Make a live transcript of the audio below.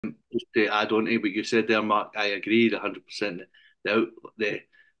just to add on to what you said there, Mark, I agree 100%. The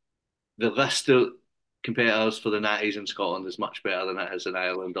the list of competitors for the Natties in Scotland is much better than it is in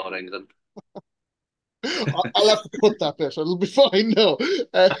Ireland or England. I'll have to cut that bit. It'll be fine now.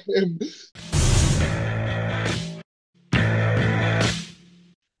 Um,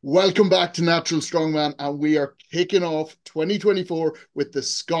 Welcome back to Natural Strongman, and we are kicking off 2024 with the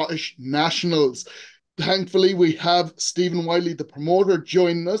Scottish Nationals. Thankfully, we have Stephen Wylie, the promoter,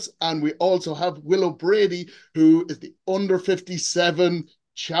 joining us, and we also have Willow Brady, who is the under 57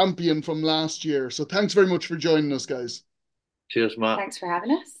 champion from last year. So, thanks very much for joining us, guys. Cheers, Matt. Thanks for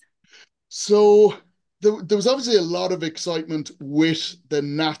having us. So, there was obviously a lot of excitement with the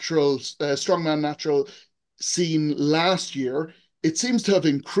natural strongman natural scene last year. It seems to have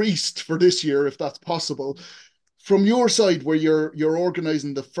increased for this year, if that's possible. From your side, where you're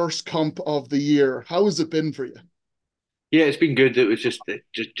organising the first comp of the year, how has it been for you? Yeah, it's been good. It was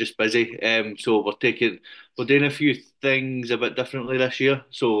just busy. So we're doing a few things a bit differently this year.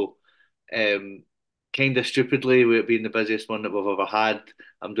 So, kind of stupidly, with it being the busiest one that we've ever had,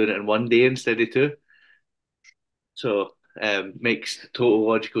 I'm doing it in one day instead of two. So makes total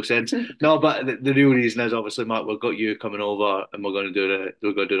logical sense. No, but the real reason is obviously, Mark, we've got you coming over and we're going to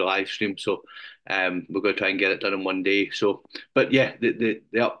do the live stream. So we're going to try and get it done in one day. So, but yeah, the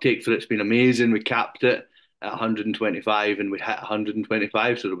uptake for it's been amazing. We capped it at 125 and we hit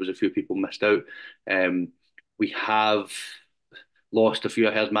 125, so there was a few people missed out. Um, we have lost a few.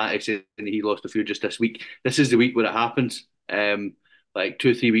 I heard Matty saying he lost a few just this week. This is the week where it happens. Like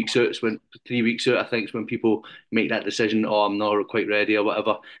 2 3 weeks out, it's when 3 weeks out, I think, is when people make that decision. Oh, I'm not quite ready or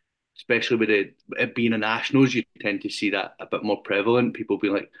whatever. Especially with it being a nationals, you tend to see that a bit more prevalent. People be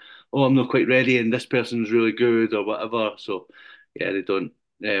like, "Oh, I'm not quite ready," and this person's really good or whatever. So, yeah, they don't.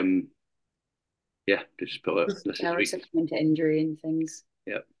 Um, yeah, they just put it. This is Yeah, the we're week. succumbing to injury and things.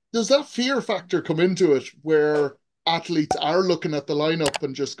 Yeah. Does that fear factor come into it, where athletes are looking at the lineup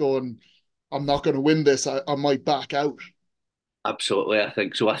and just going, "I'm not going to win this. I might back out." Absolutely, I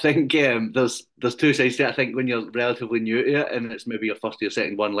think so. I think there's two sides to it. I think when you're relatively new to it and it's maybe your first or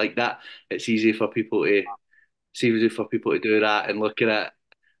second one like that, it's easy for people to do that and look at it.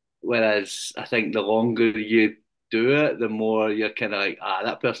 Whereas I think the longer you do it, the more you're kind of like,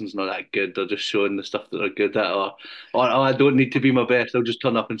 that person's not that good. They're just showing the stuff that they're good at, or oh, I don't need to be my best. I'll just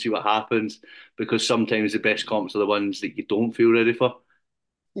turn up and see what happens. Because sometimes the best comps are the ones that you don't feel ready for.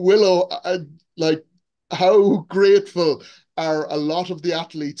 Willow, like, how grateful are a lot of the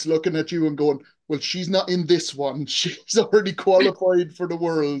athletes looking at you and going, "Well, she's not in this one. She's already qualified for the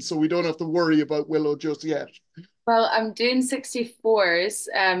world, so we don't have to worry about Willow just yet." Well, I'm doing 64s,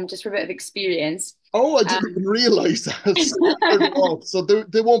 just for a bit of experience. Oh, I didn't Um, even realize that. So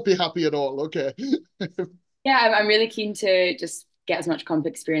they won't be happy at all. Okay. yeah, I'm really keen to just get as much comp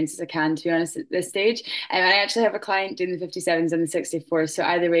experience as I can, to be honest, at this stage. And I actually have a client doing the 57s and the 64s, so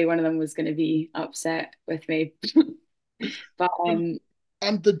either way, one of them was going to be upset with me. But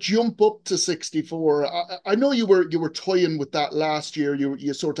And the jump up to 64, I know you were toying with that last year.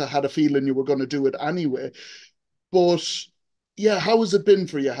 You sort of had a feeling you were going to do it anyway. But yeah, how has it been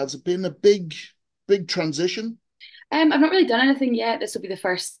for you? Has it been a big transition? I've not really done anything yet. This will be the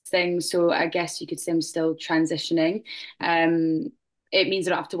first thing, so I guess you could say I'm still transitioning. Um, it means I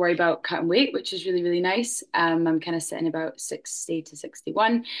don't have to worry about cutting weight, which is really, really nice. I'm kind of sitting about 60 to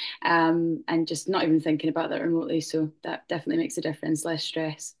 61, and just not even thinking about that remotely. So that definitely makes a difference, less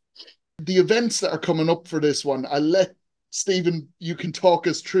stress. The events that are coming up for this one, I'll let Stephen, you can talk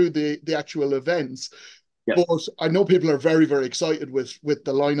us through the actual events. Yep. But I know people are very, very excited with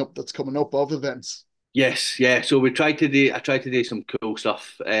the lineup that's coming up of events. Yes, yeah. So I tried to do some cool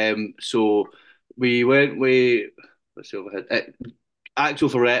stuff. So we went with let's see overhead. Actual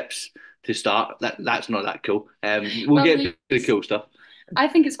for reps to start. That's not that cool. We'll Well, get to the cool stuff. I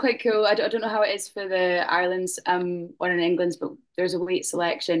think it's quite cool. I don't know how it is for the Ireland's one in England's, but there's a weight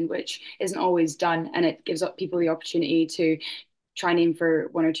selection which isn't always done, and it gives up people the opportunity to try and aim for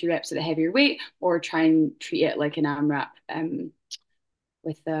 1 or 2 reps at a heavier weight, or try and treat it like an AMRAP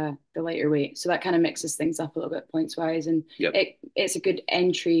with the lighter weight. So that kind of mixes things up a little bit points wise, and Yep. it's a good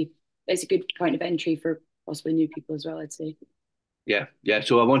entry. It's a good point of entry for possibly new people as well, I'd say. Yeah, yeah.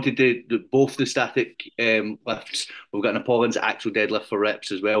 So I wanted to do both the static lifts. We've got an Apollon's actual deadlift for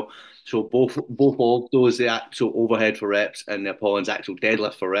reps as well. So both of those, the actual overhead for reps and the Apollon's actual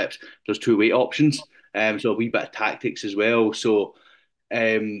deadlift for reps. There's two weight options. So a wee bit of tactics as well. So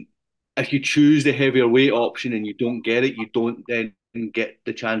um, if you choose the heavier weight option and you don't get it, you don't then get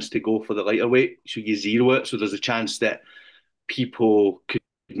the chance to go for the lighter weight. So you zero it. So there's a chance that people could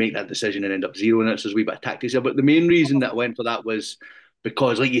make that decision and end up zeroing it. So there's a wee bit of tactics there. But the main reason that I went for that was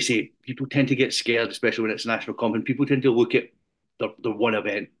because, like you say, people tend to get scared, especially when it's national comp, and people tend to look at the one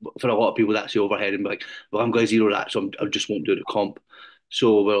event. For a lot of people, that's the overhead, and be like, well, I'm going to zero that, so I just won't do the comp.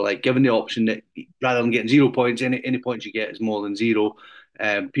 So we're like given the option that rather than getting 0 points, any points you get is more than zero.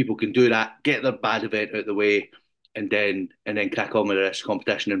 People can do that, get their bad event out of the way, and then crack on with the rest of the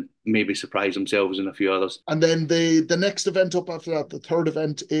competition and maybe surprise themselves and a few others. And then the next event up after that, the third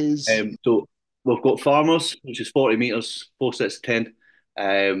event is So we've got farmers, which is 40 meters, 4 sets of 10.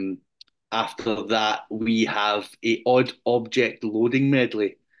 Um, After that, we have a odd object loading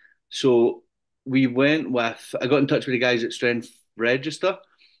medley. So we went with, I got in touch with the guys at Strength Register,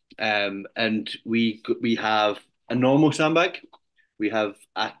 and we have a normal sandbag, we have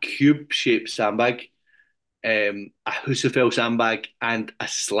a cube shaped sandbag, a Husafel sandbag, and a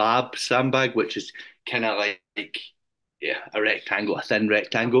slab sandbag, which is kind of like yeah, a rectangle, a thin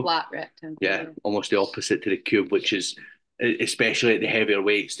rectangle. Flat rectangle. Yeah, almost the opposite to the cube, which is especially at the heavier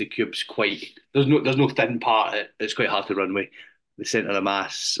weights, the cube's quite there's no thin part. It's quite hard to run with. The centre of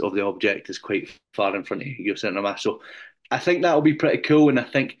mass of the object is quite far in front of your centre of mass. So I think that'll be pretty cool. And I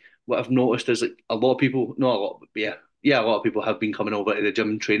think what I've noticed is like a lot of people, not a lot, but yeah, a lot of people have been coming over to the gym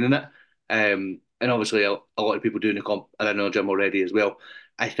and training it. And obviously a lot of people doing the comp around our gym already as well.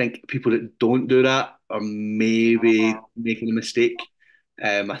 I think people that don't do that are maybe making a mistake.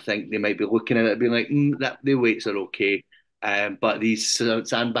 I think they might be looking at it being like, that the weights are okay. But these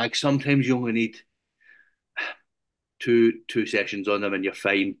sandbags, sometimes you only need two sessions on them and you're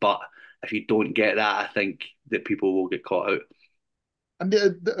fine. But if you don't get that, I think that people will get caught out.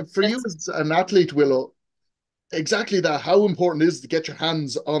 and for you as an athlete, Willow, exactly that. How important is it to get your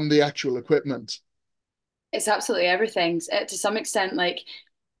hands on the actual equipment? It's absolutely everything. To some extent, like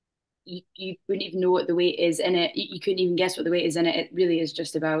you wouldn't even know what the weight is in it. You couldn't even guess what the weight is in it. It really is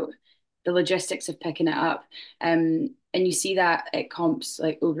just about the logistics of picking it up. And you see that at comps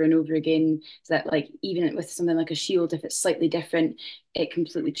like over and over again. So that like even with something like a shield, if it's slightly different, it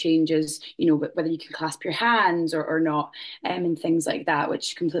completely changes. You know, whether you can clasp your hands or not, and things like that,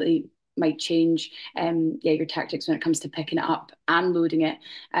 which completely might change yeah your tactics when it comes to picking it up and loading it.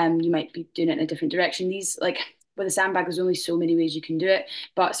 You might be doing it in a different direction. These like with a sandbag, there's only so many ways you can do it,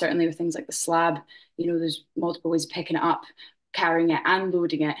 but certainly with things like the slab, you know, there's multiple ways of picking it up, carrying it and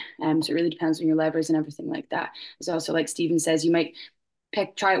loading it. So it really depends on your levers and everything like that. There's also, like Stephen says, you might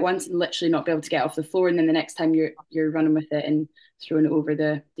try it once and literally not be able to get off the floor, and then the next time you're running with it and throwing it over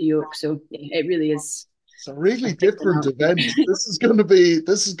the yoke. So yeah, it really is. It's a really different event. This is going to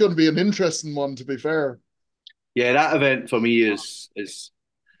be an interesting one, to be fair. Yeah, that event for me is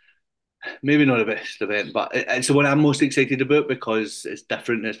maybe not the best event, but it's the one I'm most excited about because it's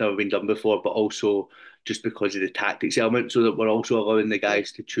different. It's never been done before, but also just because of the tactics element, so that we're also allowing the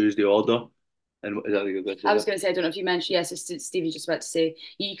guys to choose the order. And is that what you're going to say? I was going to say, I don't know if you mentioned, yes, Stevie's just about to say,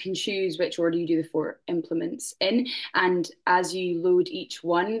 you can choose which order you do the four implements in. And as you load each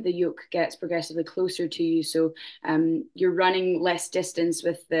one, the yoke gets progressively closer to you. So you're running less distance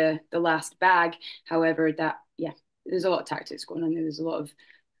with the last bag. However, that, yeah, there's a lot of tactics going on there. There's a lot of.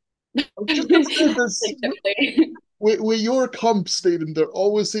 I was just going to say this with your comp, Stephen, there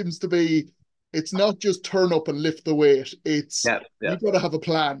always seems to be, it's not just turn up and lift the weight. It's, Yeah, yeah. you've got to have a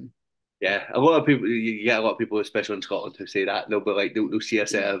plan. Yeah, a lot of people, you get a lot of people, especially in Scotland, who say that. They'll be like, they'll see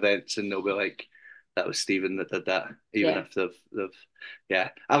us at events and they'll be like, that was Stephen that did that, even yeah. if yeah.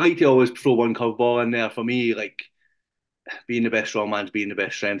 I like to always throw one curveball in there. For me, like, being the best strongman is being the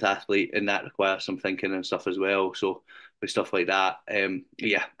best strength athlete, and that requires some thinking and stuff as well. So with stuff like that,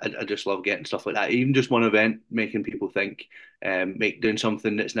 yeah, I just love getting stuff like that. Even just one event, making people think, doing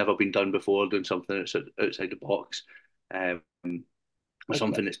something that's never been done before, doing something that's outside the box, um, or Okay.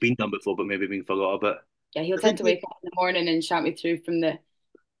 something that's been done before but maybe been forgot about. Yeah, he'll tend to wake up in the morning and shout me through from the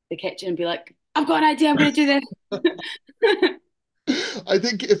kitchen and be like, I've got an idea, I'm going to do this. I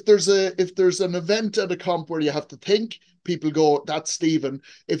think if there's an event at a comp where you have to think, people go, that's Stephen.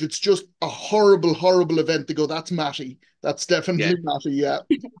 If it's just a horrible, horrible event, they go, that's Matty. That's definitely Yeah. Matty, yeah.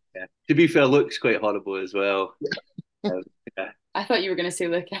 Yeah. To be fair, looks quite horrible as well. Yeah. I thought you were going to say,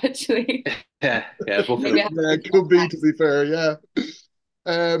 look, actually. Yeah, both of Maybe them. Yeah, it could be, to be fair, yeah.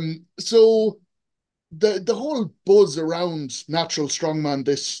 So the whole buzz around Natural Strongman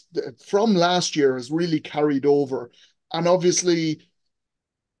this from last year has really carried over. And obviously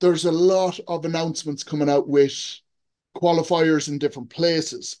there's a lot of announcements coming out with qualifiers in different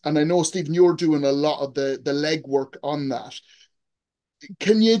places. And I know, Stephen, you're doing a lot of the legwork on that.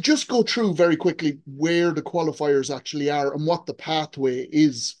 Can you just go through very quickly where the qualifiers actually are and what the pathway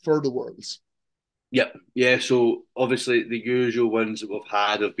is for the Worlds? Yep. Yeah. So obviously the usual ones that we've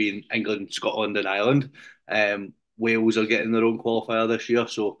had have been England, Scotland, and Ireland. Wales are getting their own qualifier this year,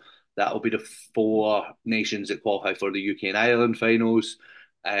 so that'll be the four nations that qualify for the UK and Ireland finals.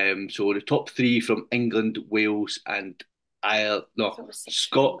 So the top three from England, Wales, and Ireland. No,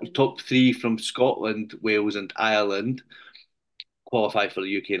 top three from Scotland, Wales, and Ireland qualify for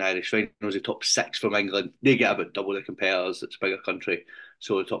the UK and Irish finals. The top six from England, they get about double the competitors. It's a bigger country.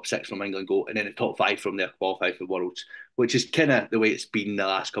 So the top six from England go, and then the top five from there qualify for Worlds, which is kind of the way it's been the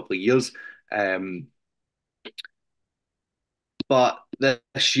last couple of years. But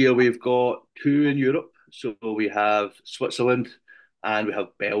this year we've got two in Europe. So we have Switzerland and we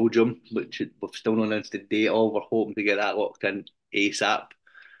have Belgium, which we've still not announced the date of. We're hoping to get that locked in ASAP.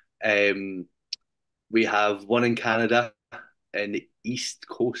 We have one in Canada in the East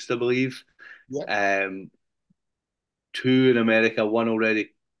Coast, I believe. Yeah. Two in America, one already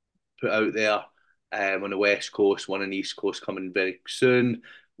put out there on the West Coast, one on the East Coast coming very soon,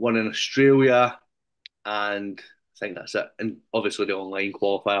 one in Australia, and I think that's it. And obviously the online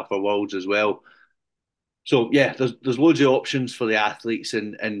qualifier for Worlds as well. So yeah, there's loads of options for the athletes,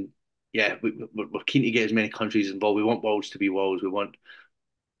 and yeah, we're keen to get as many countries involved. We want Worlds to be Worlds. We want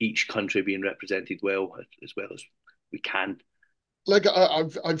each country being represented well as we can. Like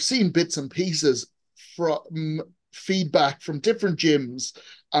I've seen bits and pieces from feedback from different gyms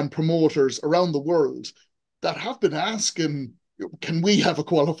and promoters around the world that have been asking, can we have a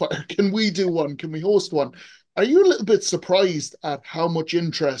qualifier? Can we do one? Can we host one? Are you a little bit surprised at how much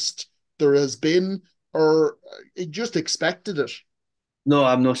interest there has been, or you just expected it? No,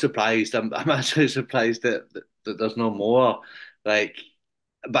 I'm not surprised. I'm actually surprised that there's no more. Like,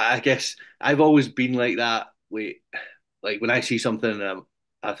 but I guess I've always been like that. Like when I see something,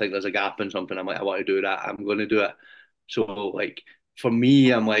 I think there's a gap in something. I'm like, I want to do that. I'm going to do it. So like for me,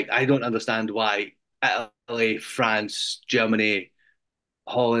 I'm like, I don't understand why Italy, France, Germany,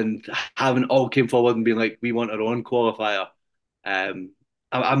 Holland haven't all came forward and been like, we want our own qualifier. I'm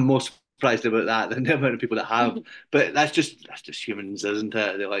more surprised about that than the amount of people that have. But that's just humans, isn't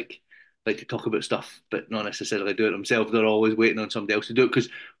it? They like to talk about stuff, but not necessarily do it themselves. They're always waiting on somebody else to do it. Because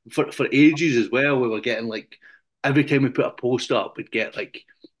for ages as well, we were getting like every time we put a post up, we'd get like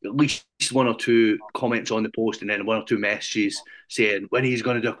at least one or two comments on the post, and then one or two messages saying when he's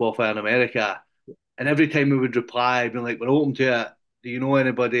going to do a qualifier in America. And every time we would reply, being like, "We're open to it. Do you know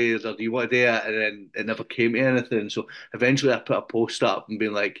anybody? Or do you want to do it?" And then it never came to anything. So eventually, I put a post up and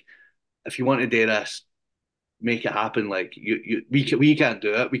being like, "If you want to do this, make it happen. Like we can't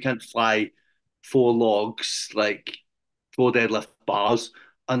do it. We can't fly four logs, like four deadlift bars,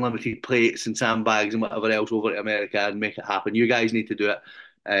 unlimited plates and sandbags and whatever else over to America and make it happen. You guys need to do it."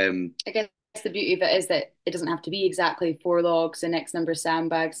 I guess the beauty of it is that it doesn't have to be exactly four logs and X number of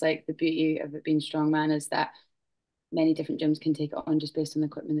sandbags. Like the beauty of it being strongman is that many different gyms can take it on just based on the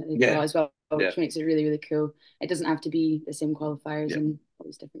equipment that they've got as well, which makes it really, really cool. It doesn't have to be the same qualifiers in all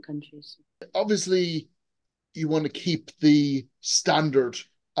these different countries. Obviously, you want to keep the standard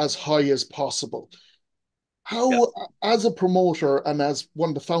as high as possible. How, as a promoter and as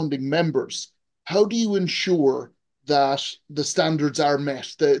one of the founding members, how do you ensure that the standards are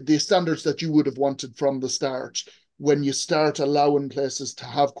met, the standards that you would have wanted from the start when you start allowing places to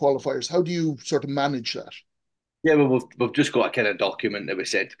have qualifiers? How do you sort of manage that? Yeah, well, we've just got a kind of document that we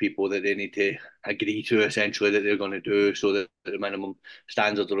send to people that they need to agree to essentially that they're going to do, so that the minimum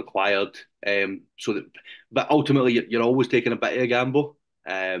standards are required. So that, but ultimately, you're always taking a bit of a gamble.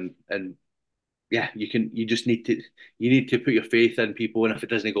 And yeah, you just need to put your faith in people, and if it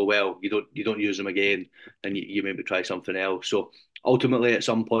doesn't go well, you don't use them again, and you maybe try something else. So ultimately, at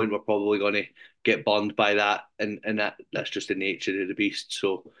some point, we're probably going to get burned by that, and that's just the nature of the beast.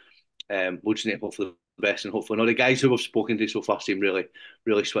 So we'll just need to hope for the best, and hopefully, no, the guys who we've spoken to so far seem really,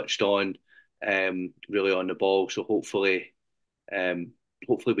 really switched on, really on the ball. So hopefully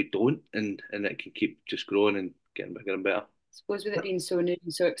we don't, and it can keep just growing and getting bigger and better. I suppose with it being so new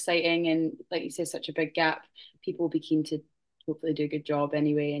and so exciting, and like you say, such a big gap, people will be keen to hopefully do a good job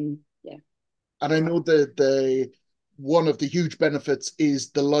anyway. And yeah. And I know that one of the huge benefits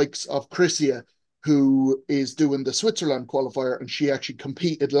is the likes of Chrissia, who is doing the Switzerland qualifier, and she actually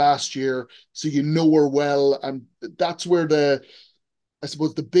competed last year, so you know her well, and that's where I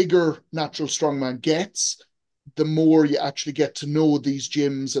suppose the bigger natural strongman gets, the more you actually get to know these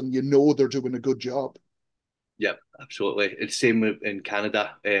gyms, and you know they're doing a good job. Yeah, absolutely. It's the same in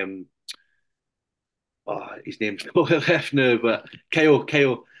Canada. His name's totally left now, but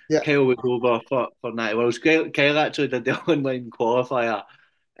Yeah. Kyle was over for 90 Worlds. Kyle actually did the online qualifier.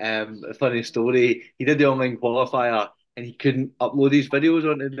 A funny story. He did the online qualifier and he couldn't upload his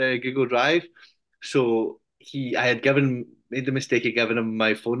videos onto the Google Drive. So I had made the mistake of giving him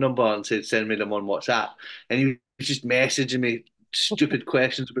my phone number and said send me them on WhatsApp. And he just messaging me stupid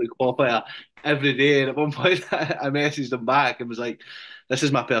questions about the qualifier every day. And at one point, I messaged him back and was like, "This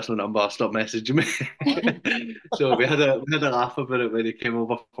is my personal number. Stop messaging me." So we had a laugh about it when he came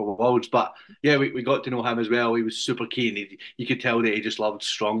over for Worlds. But yeah, we got to know him as well. He was super keen. You could tell that he just loved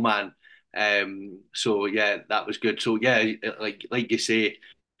strongman. So yeah, that was good. So yeah, like you say,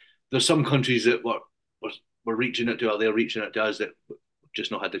 there's some countries that were, were reaching out to, or they're reaching out to us that we've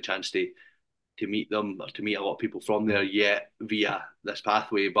just not had the chance to meet them or to meet a lot of people from there yet via this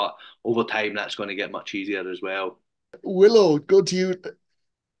pathway. But over time, that's going to get much easier as well. Willow, go to you.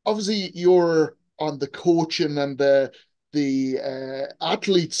 Obviously, you're on the coaching and the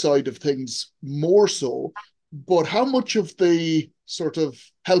athlete side of things more so, but how much of the sort of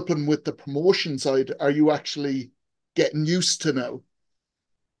helping with the promotion side are you actually getting used to now?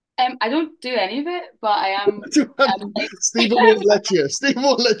 I don't do any of it, but I am. Like, Stephen won't let you. Stephen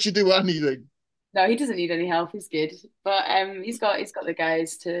won't let you do anything. no, he doesn't need any help. He's good, but he's got the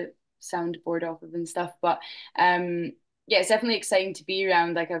guys to soundboard off of and stuff. But yeah, it's definitely exciting to be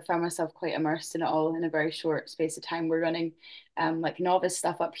around. Like I've found myself quite immersed in it all in a very short space of time. We're running like novice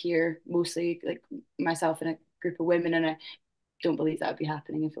stuff up here, mostly like myself and a group of women, and I don't believe that would be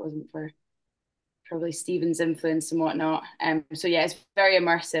happening if it wasn't for probably Stephen's influence and whatnot. So yeah, it's very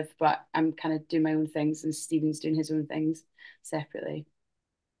immersive, but I'm kind of doing my own things and Stephen's doing his own things separately.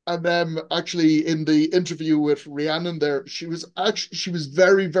 And actually, in the interview with Rhiannon, there, she was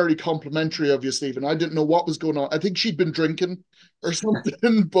very, very complimentary of you, Stephen. I didn't know what was going on. I think she'd been drinking or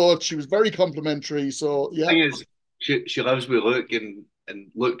something, but she was very complimentary. So yeah, Thing is, she lives with Luke, and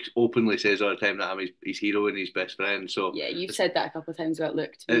Luke openly says all the time that I'm his hero and his best friend. So Yeah, you've said that a couple of times about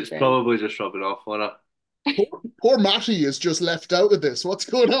Luke, to be it's fair. probably just rubbing off on her. poor Matty is just left out of this. What's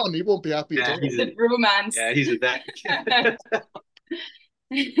going on? He won't be happy at Yeah, all. The romance. he's a dick.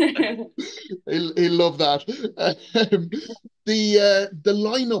 He'll love that. The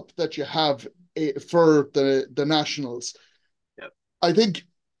lineup that you have for the nationals, Yep. I think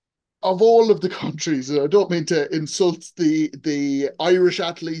of all of the countries, and I don't mean to insult the Irish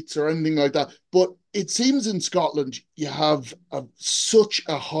athletes or anything like that, but it seems in Scotland you have such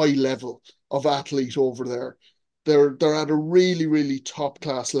a high level of athlete over there. They're at a really, really top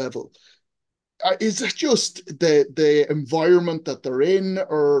class level. Is it just the environment that they're in,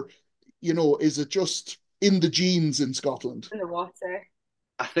 or is it just in the genes in Scotland? In the water.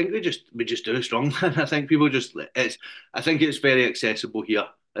 I think we just do strongman. I think people just it's. I think it's very accessible here.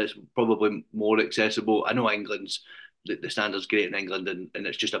 It's probably more accessible. I know the standard's great in England, and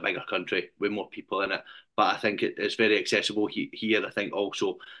it's just a bigger country with more people in it. But I think it's very accessible here. I think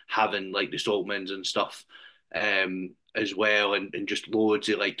also having like the Saltmans and stuff as well, and just loads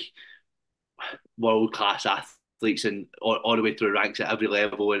of like world class athletes and all the way through ranks at every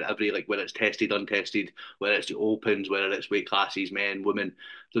level and every like whether it's tested, untested, whether it's the opens, whether it's weight classes, men, women.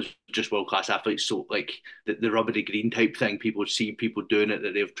 There's just world class athletes. So like the rubbery green type thing, people see people doing it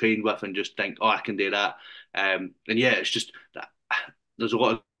that they've trained with and just think, oh, I can do that. And yeah, it's just that there's a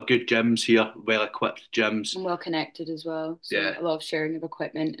lot of good gyms here, well equipped gyms. And well connected as well. So Yeah, a lot of sharing of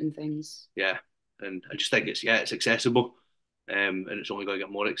equipment and things. yeah. And I just think it's accessible. And it's only going to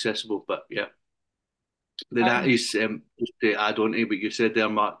get more accessible. But yeah, the Um, nineties, just to add on to what you said there,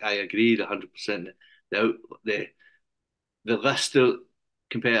 Mark, I agreed 100%. The the the list of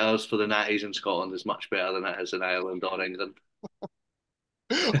competitors for the nineties in Scotland is much better than it is in Ireland or England.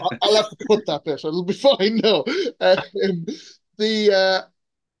 I'll have to cut that bit. It'll be fine. No, the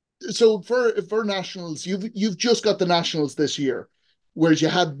so for nationals, you've just got the nationals this year, whereas you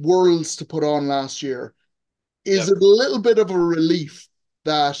had worlds to put on last year. Is Yep. it a little bit of a relief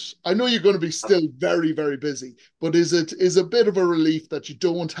that I know you're going to be still very, very busy, but is a bit of a relief that you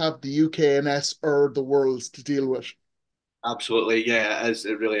don't have the UKNS or the worlds to deal with? Absolutely, yeah, it is.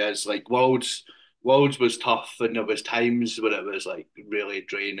 It really is. Like Worlds was tough, and there was times when it was like really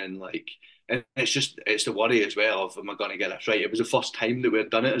draining. Like, and it's the worry as well of am I going to get this right? It was the first time that we had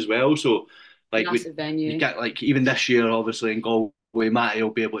done it as well, so like massive you venue. get like even this year, obviously in Galway, Matty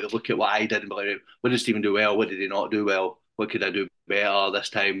will be able to look at what I did and be like, what did Stephen do well? What did he not do well? What could I do better this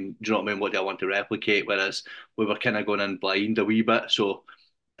time? Do you know what I mean? What do I want to replicate? Whereas we were kind of going in blind a wee bit, so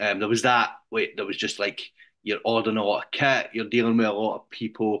there was that. Wait, there was just like you're ordering a lot of kit, you're dealing with a lot of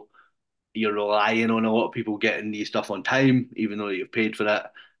people, you're relying on a lot of people getting these stuff on time, even though you've paid for it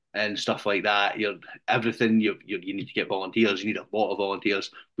and stuff like that. You're everything. You need to get volunteers. You need a lot of volunteers.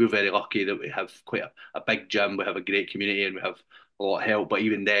 We're very lucky that we have quite a big gym. We have a great community and we have a lot of help. But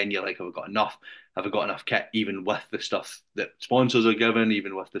even then, you're like, have we got enough? Have we got enough kit? Even with the stuff that sponsors are given,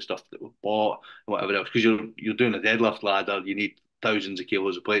 even with the stuff that we've bought and whatever else, because you're doing a deadlift ladder, you need thousands of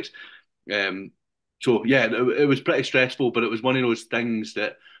kilos of plates. Um, So yeah, it was pretty stressful, but it was one of those things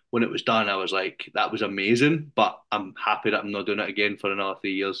that when it was done, I was like, that was amazing. But I'm happy that I'm not doing it again for another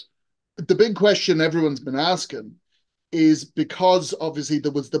 3 years. The big question everyone's been asking is, because obviously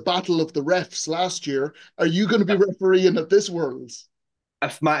there was the battle of the refs last year, are you going to be refereeing at this Worlds?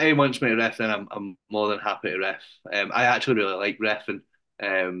 If Matty wants me to ref, then I'm more than happy to ref. I actually really like refing.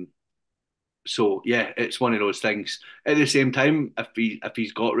 Um, so yeah, it's one of those things. At the same time, if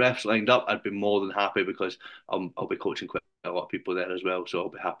he's got refs lined up, I'd be more than happy because I'll be coaching quite a lot of people there as well. So I'll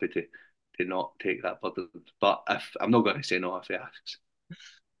be happy to not take that burden. But if I'm not going to say no if he asks.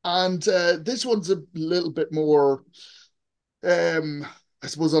 And this one's a little bit more, I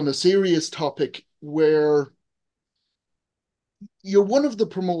suppose, on a serious topic, where you're one of the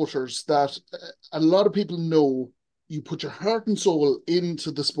promoters that a lot of people know you put your heart and soul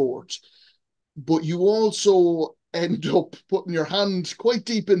into the sport, but you also end up putting your hand quite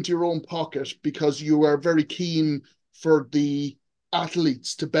deep into your own pocket because you are very keen for the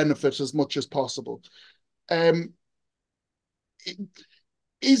athletes to benefit as much as possible. Um,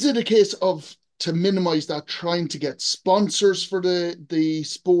 is it a case of, to minimize that, trying to get sponsors for the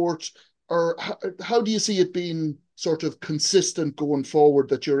sport, or how do you see it being sort of consistent going forward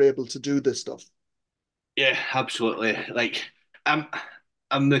that you're able to do this stuff? Yeah, absolutely. Like I'm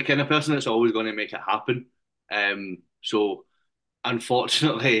I'm the kind of person that's always going to make it happen. So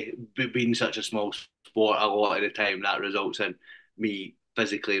unfortunately, being such a small sport, a lot of the time that results in me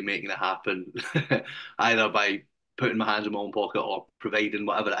physically making it happen, either by putting my hands in my own pocket or providing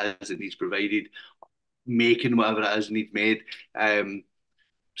whatever it is that needs provided, making whatever it is needs made.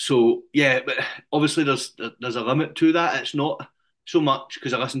 So yeah, but obviously there's a limit to that. It's not so much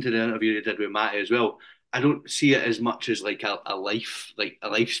because I listened to the interview you did with Matty as well. I don't see it as much as like a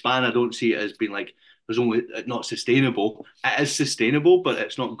lifespan. I don't see it as being like there's only not sustainable. It is sustainable, but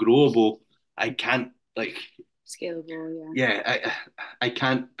it's not growable. I can't like Scalable, yeah, I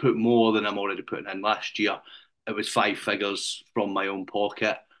can't put more than I'm already putting in. Last year, it was five figures from my own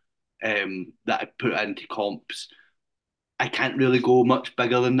pocket that I put into comps. I can't really go much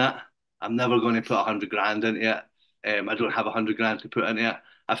bigger than that. I'm never going to put 100 grand into it. I don't have 100 grand to put into it.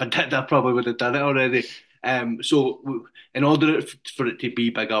 If I did, I probably would have done it already. So in order for it to be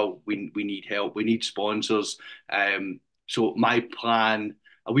bigger, we need help. We need sponsors. So my plan,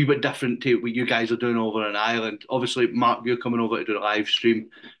 a wee bit different to what you guys are doing over in Ireland. Obviously, Mark, you're coming over to do a live stream.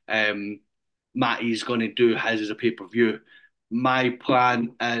 Um, Matty's going to do his as a pay per view. My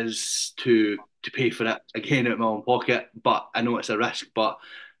plan is to pay for it again out of my own pocket, but I know it's a risk. But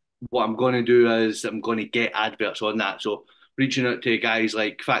what I'm going to do is I'm going to get adverts on that. So reaching out to guys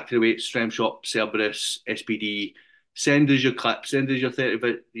like Factory Weight, Strength Shop, Cerberus, SPD, send us your clip, send us your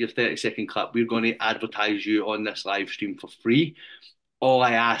 30-second clip. We're going to advertise you on this live stream for free. All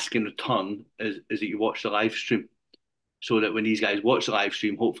I ask in return is that you watch the live stream so that when these guys watch the live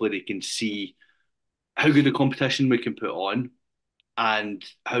stream, hopefully they can see how good a competition we can put on and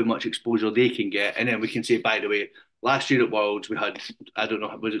how much exposure they can get. And then we can say, by the way, last year at Worlds we had, I don't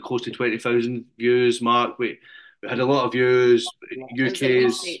know, was it close to 20,000 views, Mark? We had a lot of views. It was like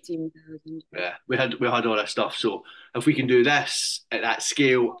almost UK's 18,000. yeah, we had all that stuff. So if we can do this at that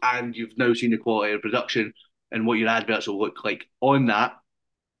scale, and you've now seen the quality of production and what your adverts will look like on that,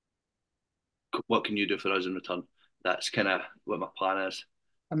 what can you do for us in return? That's kind of what my plan is.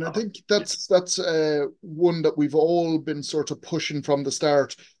 And I Oh, think yeah, that's one that we've all been sort of pushing from the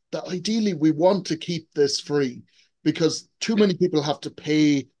start. That ideally we want to keep this free, because too yeah, many people have to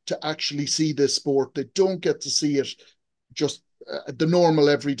pay to actually see this sport. They don't get to see it. Just the normal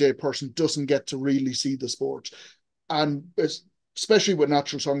everyday person doesn't get to really see the sport. And especially with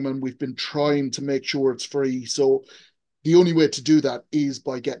Natural Strongman, we've been trying to make sure it's free. So the only way to do that is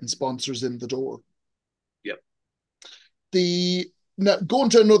by getting sponsors in the door. yeah, The Now, going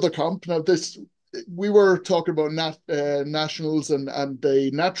to another comp. Now, this, we were talking about nationals and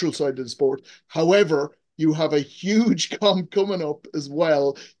the natural side of the sport. However, you have a huge comp coming up as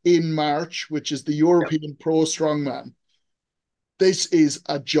well in March, which is the yeah, European Pro Strongman. This is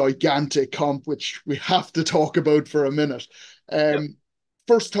a gigantic comp, which we have to talk about for a minute. yeah. Um,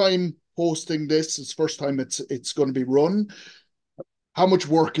 First time hosting this. It's first time it's going to be run. How much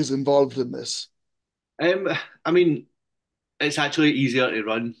work is involved in this? Um, I mean, it's actually easier to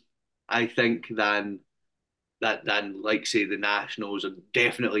run, I think, than like say the nationals are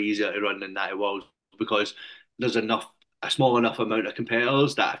definitely easier to run than that world because there's a small enough amount of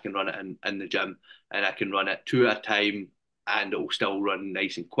competitors that I can run it in the gym and I can run it two at a time and it will still run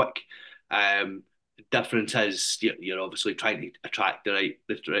nice and quick. The difference is you're obviously trying to attract the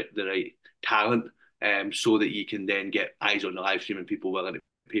right talent so that you can then get eyes on the live stream and people willing to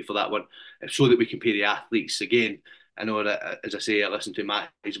pay for that one, so that we can pay the athletes again. I know that, as I say, I listened to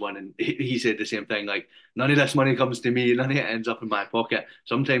Matt's one, and he said the same thing. Like, none of this money comes to me, none of it ends up in my pocket.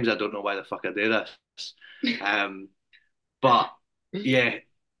 Sometimes I don't know why the fuck I do this. Um, but yeah,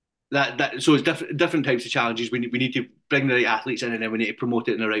 that so it's different types of challenges. We need to bring the right athletes in, and then we need to promote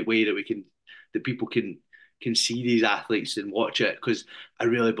it in the right way that people can see these athletes and watch it, because I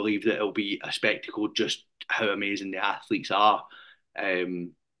really believe that it'll be a spectacle just how amazing the athletes are.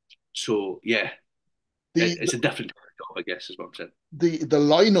 Um, so yeah, The it's a different job, I guess, is what I'm saying. the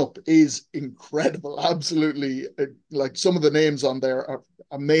lineup is incredible. Absolutely, like some of the names on there are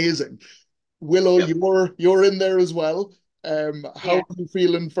amazing. Willow, Yep. you're in there as well. How Yeah. are you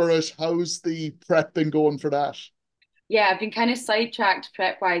feeling for it? How's the prep been going for that? Yeah, I've been kind of sidetracked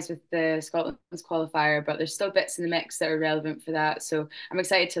prep wise with the Scotland's qualifier, but there's still bits in the mix that are relevant for that. So I'm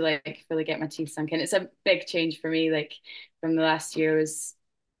excited to like really get my teeth sunk in. It's a big change for me. Like from the last year was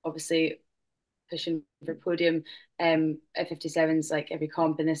obviously pushing for podium at 57s like every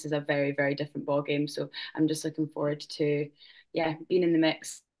comp, and this is a very, very different ball game. So I'm just looking forward to being in the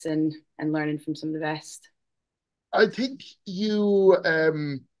mix and learning from some of the best. I think you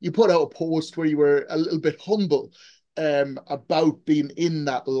put out a post where you were a little bit humble about being in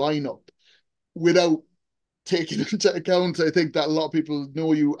that lineup without taking into account. I think that a lot of people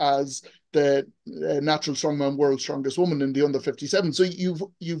know you as the natural strongman, world's strongest woman in the under 57. So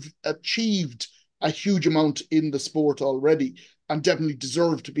you've achieved a huge amount in the sport already, and definitely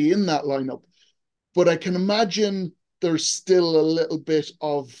deserve to be in that lineup. But I can imagine there's still a little bit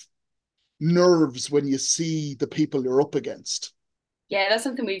of nerves when you see the people you're up against. Yeah, that's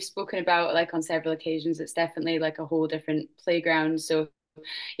something we've spoken about like on several occasions. It's definitely like a whole different playground. So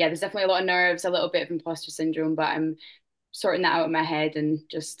yeah, there's definitely a lot of nerves, a little bit of imposter syndrome, but I'm sorting that out in my head and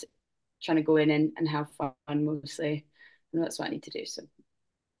just trying to go in and have fun mostly. And that's what I need to do. So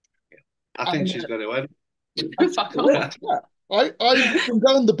I think And she's going to win. fuck off. yeah, yeah. I've written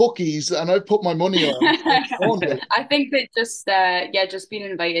down the bookies and I've put my money on. I think that just being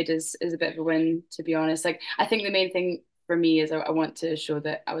invited is a bit of a win, to be honest. Like I think the main thing for me is I want to show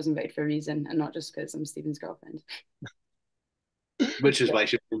that I was invited for a reason and not just because I'm Stephen's girlfriend. Which is why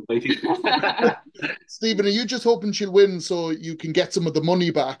she's invited. Stephen, are you just hoping she'll win so you can get some of the money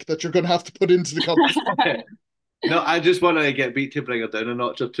back that you're going to have to put into the competition? No, I just want to get beat to bring her down a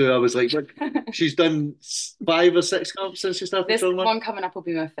notch or two. I was like, look, she's done 5 or 6 comps since she started This strongman, one coming up will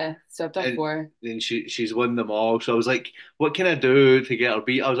be my fifth, so I've done and 4. then she's won them all. So I was like, what can I do to get her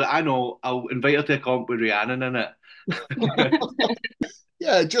beat? I was like, I know, I'll invite her to a comp with Rhiannon in it.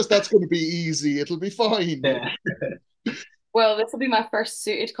 Yeah, just that's going to be easy. It'll be fine. Yeah. Well, this will be my first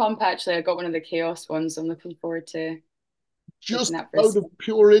suited comp actually. I got one of the chaos ones, so I'm looking forward to taking Just that for a out spin. of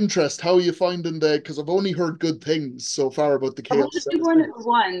pure interest, how are you finding because I've only heard good things so far about the I've Chaos only worn it 76.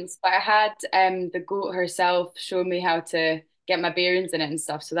 once, but I had the goat herself show me how to get my bearings in it and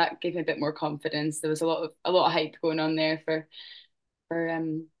stuff, so that gave me a bit more confidence. There was a lot of hype going on there for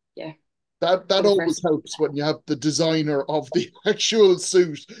yeah That for the always first. helps when you have the designer of the actual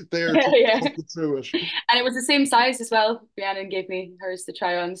suit there Yeah, to yeah. take you through it. And it was the same size as well. Rhiannon gave me hers to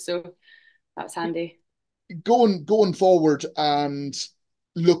try on, so that was handy. Going forward and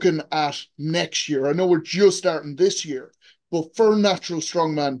looking at next year, I know we're just starting this year, but for Natural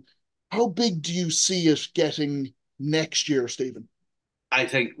Strongman, how big do you see it getting next year, Stephen? I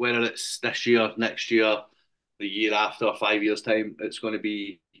think whether it's this year, next year, the year after, 5 years' time, it's going to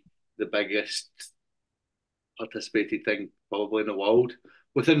be the biggest participated thing probably in the world.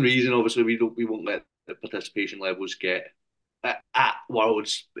 Within reason, obviously, we won't let the participation levels get at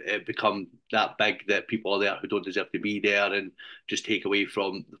Worlds become that big that people are there who don't deserve to be there and just take away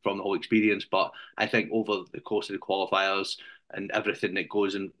from the whole experience. But I think over the course of the qualifiers and everything that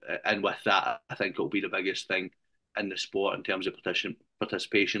goes in with that, I think it'll be the biggest thing in the sport in terms of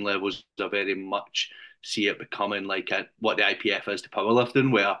participation levels. I very much see it becoming like what the IPF is to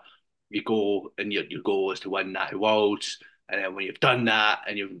powerlifting, where you go and your goal is to win that worlds, and then when you've done that,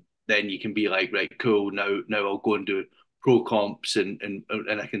 and then you can be like, right, cool, now I'll go and do pro comps and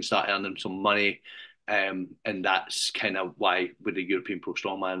I can start earning some money. And that's kind of why with the European Pro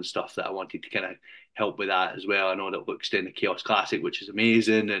Strongman stuff that I wanted to kind of help with that as well. I know that we're extending the Chaos Classic, which is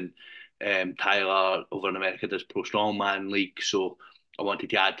amazing, and Tyler over in America does Pro Strongman League, so I wanted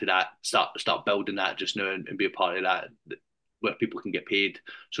to add to that, start building that just now and be a part of that, where people can get paid,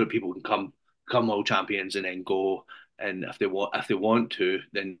 so that people can come world champions and then go, and if they want to,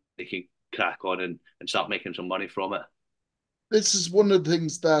 then they can crack on and start making some money from it. This is one of the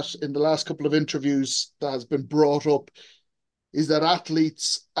things that in the last couple of interviews that has been brought up is that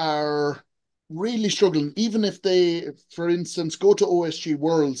athletes are really struggling. Even if they, for instance, go to OSG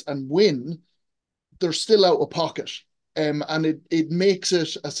Worlds and win, they're still out of pocket. And it makes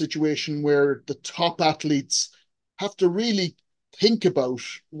it a situation where the top athletes have to really think about,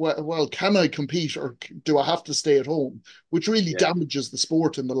 well, can I compete or do I have to stay at home? Which really Yeah. damages the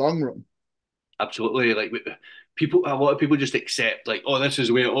sport in the long run. Absolutely. Like people, a lot of people just accept like, oh, this is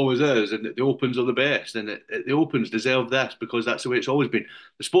the way it always is, and the Opens are the best, and the Opens deserve this because that's the way it's always been.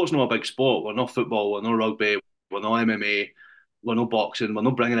 The sport's not a big sport. We're not football. We're not rugby. We're not MMA. We're not boxing. We're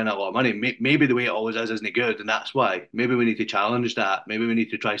not bringing in a lot of money. Maybe the way it always is isn't good, and that's why. Maybe we need to challenge that. Maybe we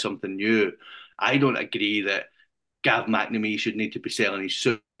need to try something new. I don't agree that Gav McNamee should need to be selling his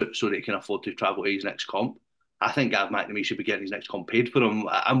suit so that he can afford to travel to his next comp. I think Gav McNamee should be getting his next comp paid for him.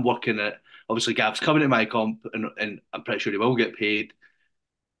 I'm working at obviously Gav's coming to my comp and I'm pretty sure he will get paid.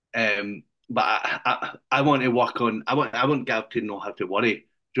 But I want to work on I want Gav to know how to worry.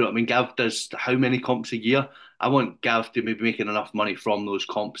 Do you know what I mean? Gav does how many comps a year? I want Gav to be making enough money from those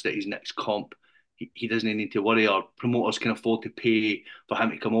comps that his next comp he doesn't need to worry, or promoters can afford to pay for him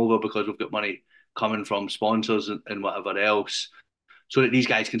to come over because we've got money coming from sponsors and whatever else, so that these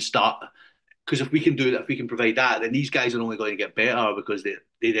guys can start. Because if we can do that, if we can provide that, then these guys are only going to get better because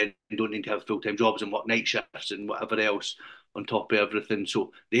they then don't need to have full time jobs and work night shifts and whatever else on top of everything.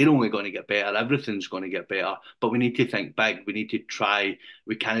 So they're only going to get better. Everything's going to get better. But we need to think big. We need to try.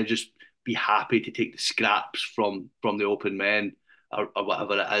 We can't just be happy to take the scraps from the open men or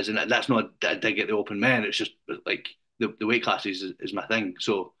whatever it is. And that's not a dig at the open men. It's just like the weight classes is my thing.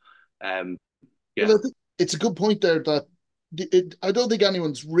 So yeah. Well, I think it's a good point there that I don't think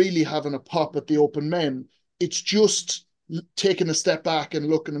anyone's really having a pop at the open men. It's just taking a step back and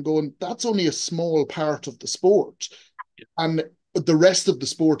looking and going, that's only a small part of the sport. And the rest of the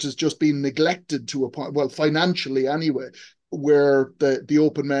sport is just being neglected to a point, well, financially anyway, where the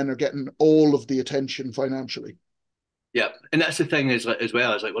open men are getting all of the attention financially. Yeah, and that's the thing is like, as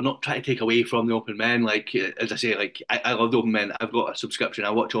well, is like we're not trying to take away from the open men. Like as I say, like I love the open men. I've got a subscription. I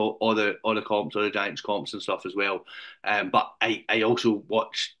watch all the comps, all the Giants comps and stuff as well. But I also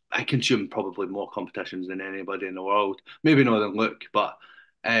watch. I consume probably more competitions than anybody in the world. Maybe not than Luke, but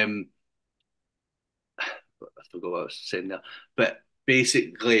I forgot what I was saying there. But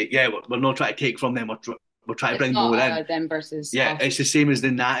basically, yeah, we're not trying to take from them. We're trying to It's bring not more in. them versus Yeah, us. it's the same as the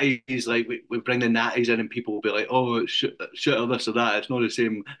natties. Like we bring the natties in, and people will be like, "Oh, it's shit or this or that." It's not the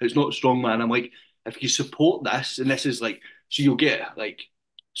same. It's not strongman. I'm like, if you support this, and this is like, so you'll get like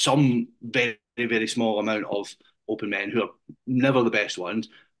some very small amount of open men who are never the best ones,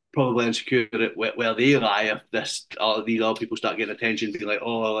 probably insecure at where they lie. If this or these other people start getting attention, being like,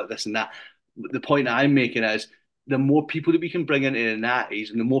 "Oh, like this and that." The point that I'm making is the more people that we can bring into the natties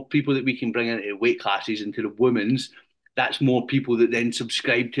and the more people that we can bring into the weight classes, into the women's, that's more people that then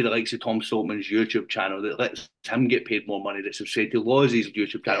subscribe to the likes of Tom Saltman's YouTube channel, that lets him get paid more money, that subscribe to Lozzy's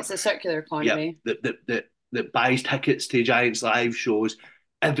YouTube Yeah, channel. it's a circular Yeah, economy. that buys tickets to Giants live shows.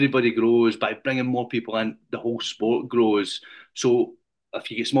 Everybody grows by bringing more people in. The whole sport grows. So if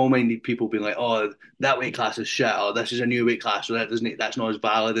you get small-minded people being like, "Oh, that weight class is shit," or "This is a new weight class, so that's not as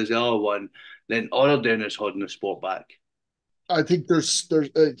valid as the other one," then all they're doing is holding the sport back. I think there's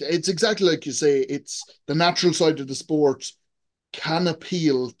it's exactly like you say. It's the natural side of the sport can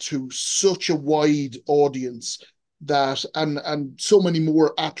appeal to such a wide audience that and so many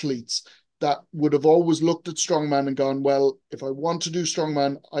more athletes that would have always looked at strongman and gone, well, if I want to do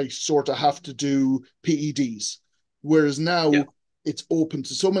strongman, I sort of have to do PEDs. Whereas Yeah, now it's open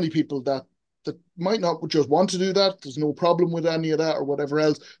to so many people that might not just want to do that. There's no problem with any of that or whatever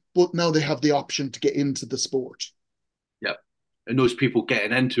else, but now they have the option to get into the sport. yeah. And those people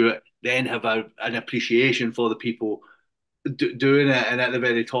getting into it then have an appreciation for the people doing it and at the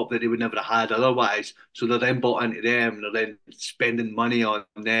very top that they would never have had otherwise. So they're then bought into them, they're then spending money on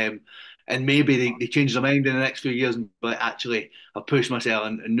them. And maybe they change their mind in the next few years, but actually, I've pushed myself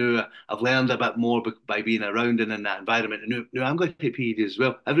and knew I've learned a bit more by being around and in that environment. And knew I'm going to take PED as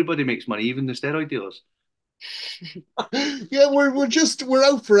well. Everybody makes money, even the steroid dealers. Yeah, we're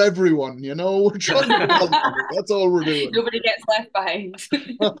out for everyone, you know. We're trying to help. That's all we're doing. Nobody gets left behind.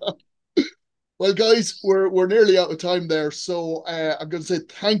 Well, guys, we're nearly out of time there, so I'm going to say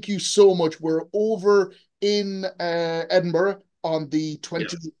thank you so much. We're over in Edinburgh on the Yeah,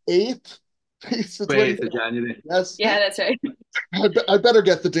 28th. It's the 28th 28th. of January. Yes, Yeah, that's right. I better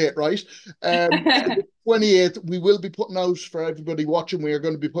get the date right. The 28th, we will be putting out for everybody watching. We are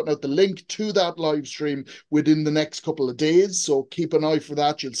going to be putting out the link to that live stream within the next couple of days. So keep an eye for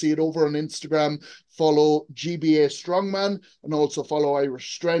that. You'll see it over on Instagram. Follow GBA Strongman and also follow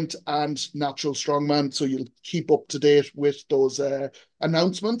Irish Strength and Natural Strongman. So you'll keep up to date with those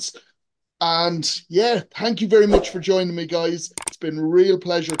announcements. And yeah, thank you very much for joining me, guys. It's been a real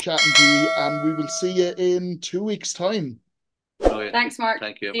pleasure chatting to you, and we will see you in 2 weeks' time. Brilliant. Thanks, Mark.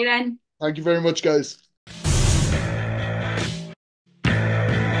 Thank you. See you then. Thank you very much, guys.